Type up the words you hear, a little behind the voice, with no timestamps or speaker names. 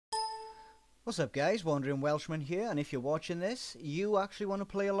What's up guys, Wandering Welshman here, and if you're watching this, you actually want to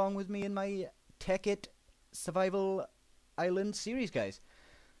play along with me in my Tekkit Survival Island series, guys.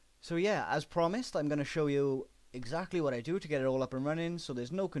 So yeah, as promised, I'm going to show you exactly what I do to get it all up and running, so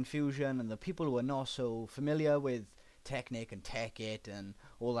there's no confusion, and the people who are not so familiar with Technic and Tekkit and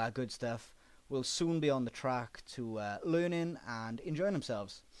all that good stuff will soon be on the track to learning and enjoying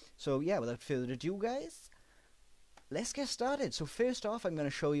themselves. So yeah, without further ado guys, let's get started. So first off, I'm going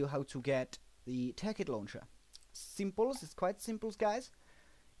to show you how to get the Tekkit launcher. Simples, it's quite simple guys.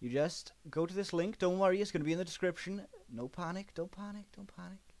 You just go to this link, don't worry, it's going to be in the description. No panic, don't panic, don't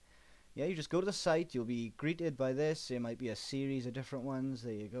panic. Yeah, you just go to the site, you'll be greeted by this. There might be a series of different ones.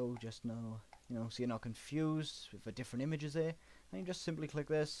 There you go, just know, so you're not confused with the different images there. And you just simply click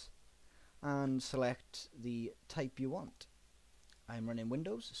this and select the type you want. I'm running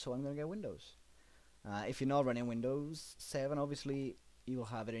Windows, so I'm going to get Windows. If you're not running Windows 7, obviously you will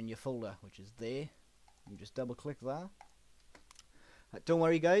have it in your folder, which is there. You just double click that. Don't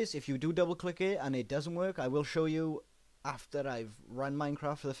worry guys, if you do double click it and it doesn't work, I will show you after I've run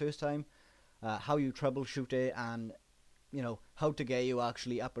Minecraft for the first time how you troubleshoot it and how to get you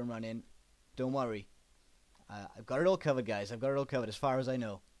actually up and running. Don't worry, I've got it all covered guys, I've got it all covered as far as I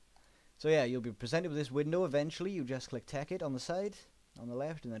know. So yeah, you'll be presented with this window eventually. You just click Tekkit on the side, on the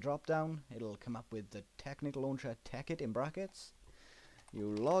left in the drop down. It'll come up with the Technic launcher Tekkit in brackets. You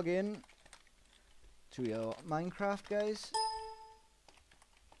log in to your Minecraft guys.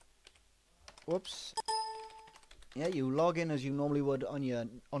 Whoops. Yeah, you log in as you normally would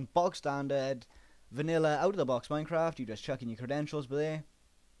on bog standard vanilla out of the box Minecraft. You just chuck in your credentials there.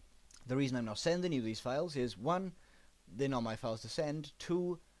 The reason I'm not sending you these files is 1, they're not my files to send.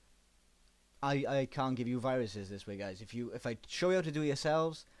 2, I can't give you viruses this way guys. If I show you how to do it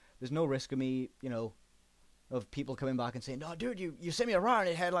yourselves, there's no risk of me, of people coming back and saying, "No, dude, you sent me a RAR and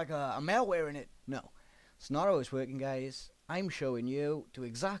it had like a malware in it." No, it's not always working, guys. I'm showing you, do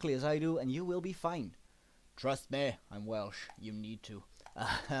exactly as I do, and you will be fine. Trust me, I'm Welsh. You need to.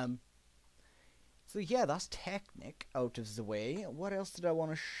 So yeah, that's Technic out of the way. What else did I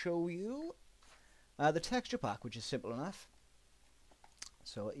want to show you? The texture pack, which is simple enough.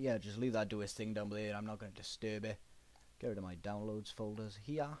 So yeah, just leave that do its thing down there. I'm not going to disturb it. Get rid of my downloads folders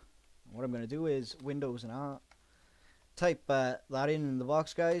here. What I'm going to do is Windows and R. Type that in the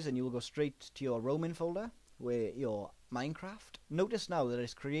box guys, and you will go straight to your roaming folder where your Minecraft. Notice now that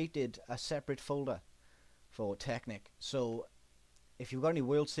it's created a separate folder for Technic. So if you've got any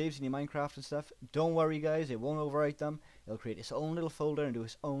world saves in your Minecraft and stuff, don't worry guys, it won't overwrite them. It'll create its own little folder and do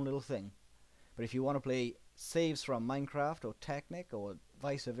its own little thing. But if you want to play saves from Minecraft or Technic or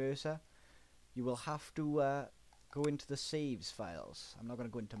vice versa, you will have to go into the saves files. I'm not going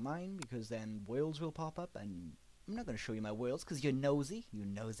to go into mine because then worlds will pop up, and I'm not going to show you my worlds because you're nosy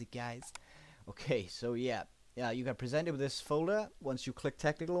guys. Okay, so yeah, you get presented with this folder once you click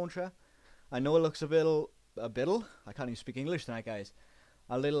Technic launcher. I know it looks a bit, I can't even speak English tonight guys,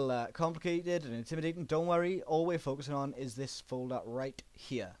 a little complicated and intimidating. Don't worry, all we're focusing on is this folder right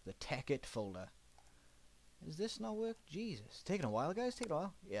here, the Tekkit folder. Is this not work? Jesus, taking a while guys, taking a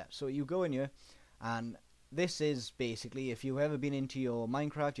while. Yeah, so you go in here, and this is basically, if you've ever been into your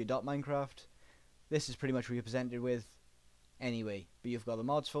Minecraft, your .minecraft, this is pretty much what you're presented with anyway. But you've got the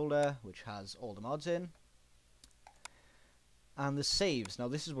mods folder, which has all the mods in, and the saves. Now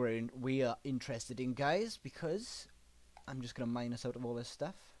this is where we are interested in guys, because I'm just going to minus out of all this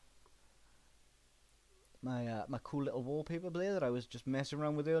stuff. My cool little wallpaper there that I was just messing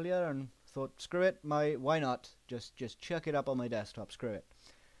around with earlier, and thought, screw it, why not? Just chuck it up on my desktop, screw it.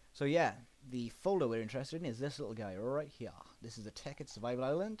 So yeah, the folder we're interested in is this little guy right here. This is the Tekkit Survival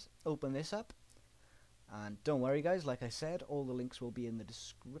Island. Open this up, and don't worry guys, like I said, all the links will be in the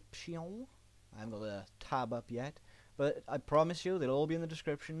description. I haven't got the tab up yet, but I promise you they'll all be in the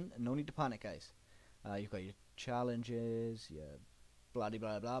description, and no need to panic guys. You've got your challenges, your blah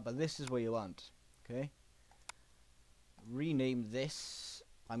blah blah, but this is what you want, okay? Rename this,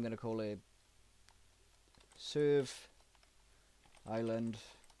 I'm going to call it Serve Island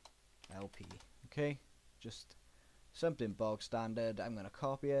LP, okay? Just something bog standard. I'm going to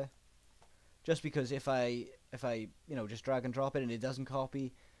copy it, just because if I just drag and drop it and it doesn't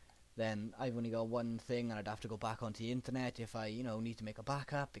copy, then I've only got one thing and I'd have to go back onto the internet if I need to make a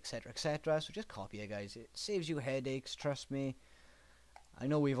backup, etc, etc. So just copy it guys, it saves you headaches, trust me. I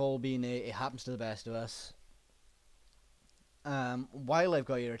know we've all been there, it happens to the best of us. While I've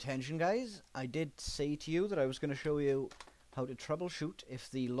got your attention guys, I did say to you that I was going to show you how to troubleshoot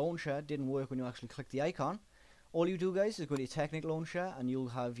if the launcher didn't work when you actually click the icon. All you do guys is go to your Technic launcher, and you'll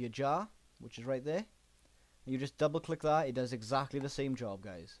have your jar, which is right there. You just double click that, it does exactly the same job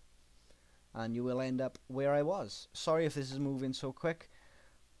guys. and you will end up where I was. Sorry if this is moving so quick,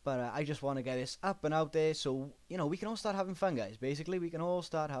 but I just want to get this up and out there so, you know, we can all start having fun, guys. Basically, we can all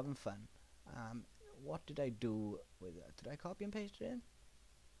start having fun. What did I do with that? Did I copy and paste it in?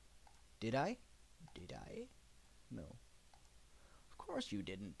 Did I? Did I? No. Of course you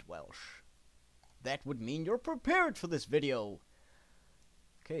didn't, Welsh. That would mean you're prepared for this video.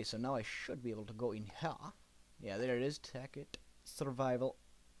 Okay, so now I should be able to go in here. Yeah, there it is. Tekkit Survival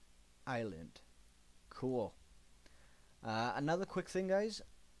Island. Cool. Another quick thing, guys.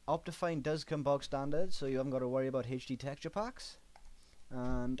 Optifine does come bog standard, so you haven't got to worry about HD texture packs.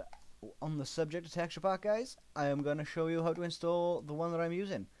 And on the subject of texture pack, guys, I am going to show you how to install the one that I'm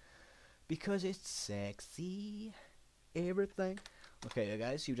using, because it's sexy. Everything. Okay,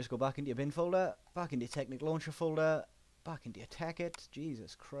 guys, you just go back into your bin folder, back into your Technic launcher folder, back into your tekkit.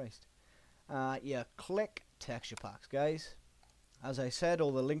 Jesus Christ. Yeah, click texture packs, guys. As I said,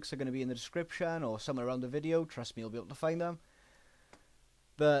 all the links are going to be in the description or somewhere around the video. Trust me, you'll be able to find them.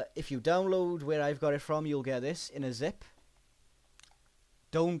 But if you download where I've got it from, you'll get this in a zip.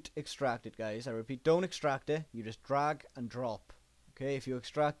 Don't extract it, guys. I repeat, don't extract it. You just drag and drop. Okay, if you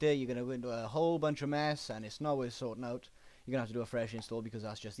extract it, you're going to go into a whole bunch of mess, and it's not worth sorting out. You're going to have to do a fresh install because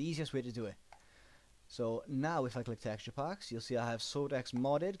that's just the easiest way to do it. So now if I click texture packs, you'll see I have Sodex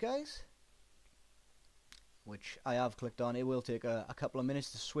modded, guys, which I have clicked on. It will take a couple of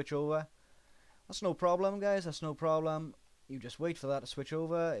minutes to switch over. That's no problem, guys. That's no problem. You just wait for that to switch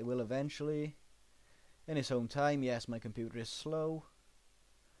over. It will eventually, in its own time. Yes, my computer is slow.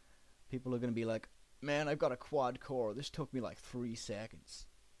 People are going to be like, man, I've got a quad core. This took me like 3 seconds.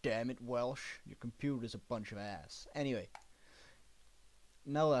 Damn it, Welsh. Your computer's a bunch of ass. Anyway,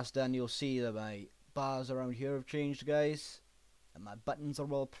 now that's done, you'll see that my bars around here have changed, guys. And my buttons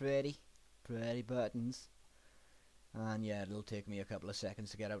are all pretty. Pretty buttons. And yeah, it'll take me a couple of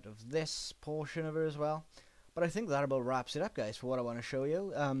seconds to get out of this portion of it as well. But I think that about wraps it up, guys, for what I want to show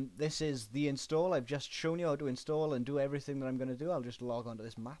you. This is the install. I've just shown you how to install and do everything that I'm going to do. I'll just log onto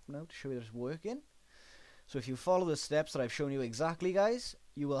this map now to show you that it's working. So if you follow the steps that I've shown you exactly, guys,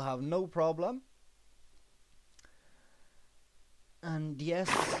 you will have no problem. And yes,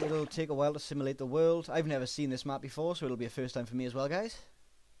 it'll take a while to simulate the world. I've never seen this map before, so it'll be a first time for me as well, guys.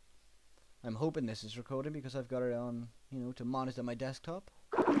 I'm hoping this is recording because I've got it on, you know, to monitor my desktop.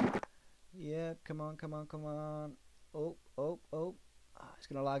 Yeah, come on, come on, come on. Oh, oh, oh. It's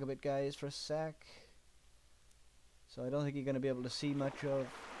going to lag a bit, guys, for a sec. So I don't think you're going to be able to see much of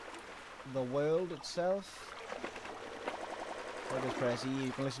the world itself. So I just press E.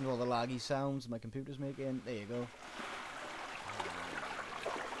 You can listen to all the laggy sounds my computer's making. There you go.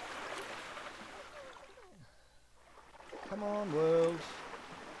 Come on, world.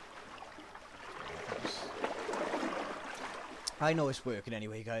 I know it's working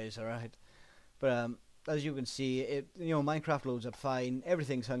anyway, guys, alright? But as you can see, Minecraft loads up fine.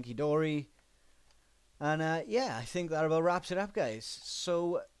 Everything's hunky-dory. And yeah, I think that about wraps it up, guys.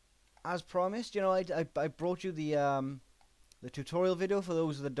 So, as promised, I brought you the tutorial video for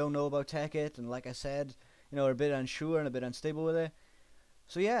those that don't know about tekkit, and like I said, are a bit unsure and a bit unstable with it.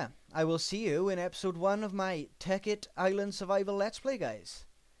 So yeah, I will see you in episode 1 of my Tekkit Island Survival Let's Play, guys.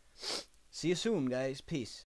 See you soon, guys. Peace.